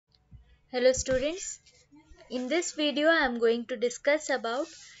Hello students, in this video I am going to discuss about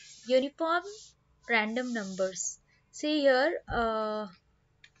uniform random numbers. See here,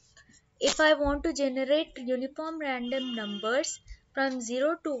 if I want to generate uniform random numbers from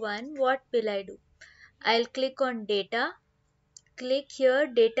 0 to 1, what will I do? I'll click on data, click here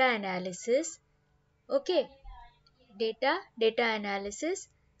data analysis, okay, data analysis,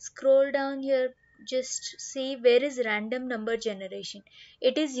 scroll down here, just see where is random number generation.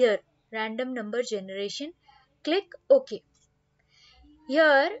 It is here, random number generation, click OK.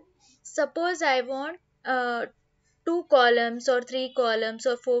 Here, suppose I want two columns or three columns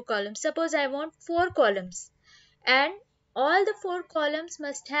or four columns. Suppose I want four columns and all the four columns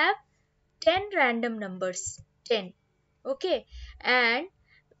must have 10 random numbers. 10. Okay. And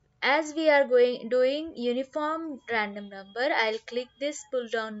as we are going doing uniform random number, I'll click this pull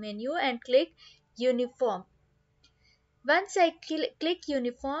down menu and click uniform. Once I click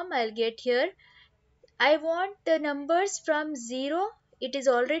uniform, I'll get here I want the numbers from 0, it is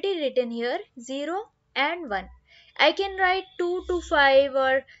already written here, 0 and 1. I can write 2 to 5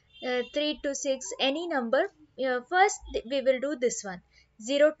 or 3 to 6, any number. First, we will do this one,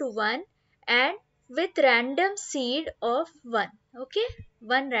 0 to 1 and with random seed of 1. Okay,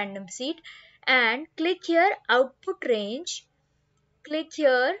 1 random seed. And click here, output range. Click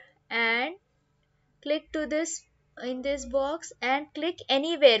here and click to this in this box and click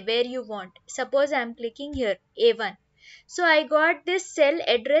anywhere where you want. Suppose I am clicking here A1. So I got this cell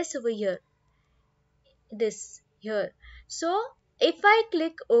address over here, this here. So if I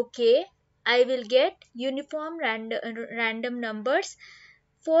click OK, I will get uniform random numbers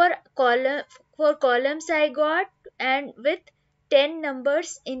four columns I got, and with 10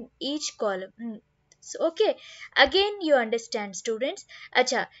 numbers in each column. So, okay, again you understand students.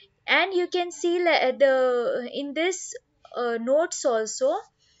 Acha, and you can see the in this notes also,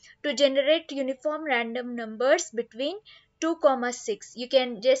 to generate uniform random numbers between 2 comma 6. You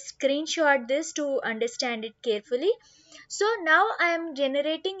can just screenshot this to understand it carefully. So now I am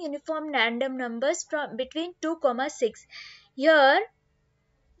generating uniform random numbers from between 2 comma 6. Here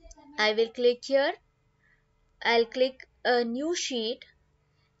I will click here, I'll click a new sheet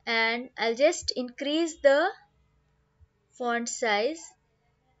and I'll just increase the font size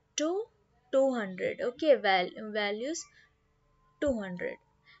to 200. Okay, values 200.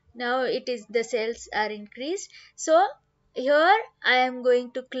 Now it is the cells are increased. So here I am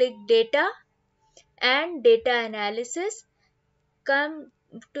going to click data and data analysis. Come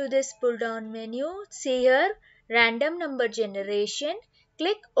to this pull down menu, see here random number generation,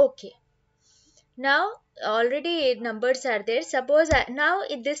 click OK. Now already numbers are there. Suppose now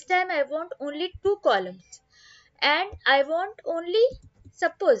this time I want only two columns and I want only,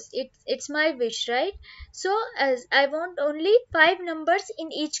 suppose it's my wish, right? So as I want only five numbers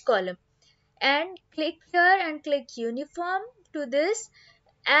in each column, and click here and click uniform to this.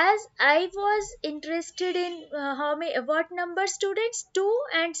 As I was interested in how many, what number students, 2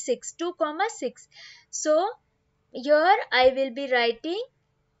 and 6, 2 comma 6. So here I will be writing,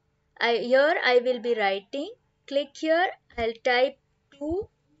 I will be writing, click here, I'll type 2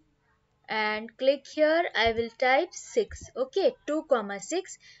 and click here, I will type 6. Okay, 2 comma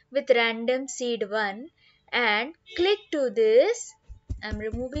 6 with random seed 1 and click to this. I'm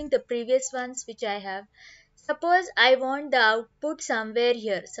removing the previous ones which I have. Suppose I want the output somewhere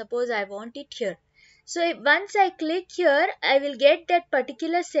here. Suppose I want it here. So once I click here, I will get that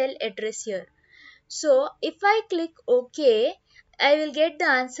particular cell address here. So if I click OK, I will get the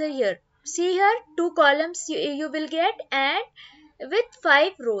answer here. See here, two columns you will get and with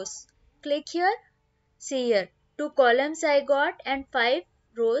 5 rows. Click here, see here, two columns I got and 5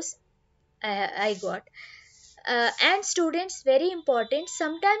 rows I got. And students, very important,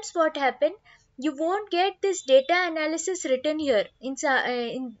 sometimes what happen, you won't get this data analysis written here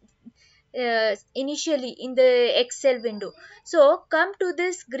initially in the Excel window. So come to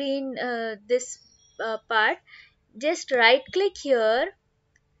this green this part, just right click here,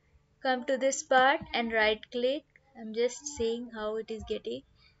 come to this part and right click. I'm just seeing how it is getting.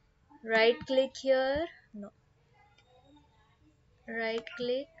 Right click here, no, right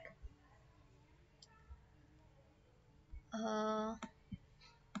click, uh,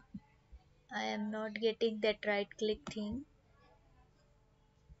 I am not getting that right click thing.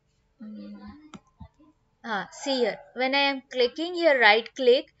 Mm. See here, when I am clicking here right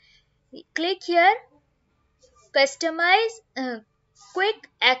click, click here customize quick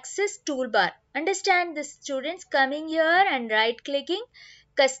access toolbar. Understand this students, coming here and right clicking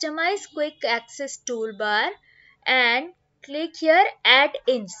customize quick access toolbar and click here add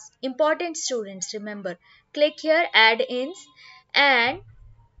ins. Important students, remember, click here add ins and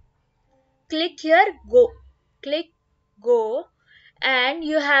click here go, click go, and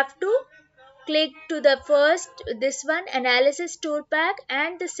you have to click to the first, this one analysis toolpath,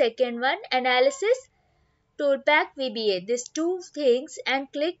 and the second one analysis toolpath VBA, these two things,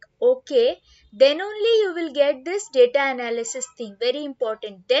 and click OK. Then only you will get this data analysis thing, very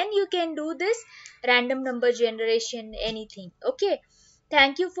important. Then you can do this random number generation, anything. Okay,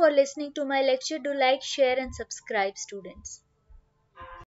 thank you for listening to my lecture. Do like, share and subscribe, students.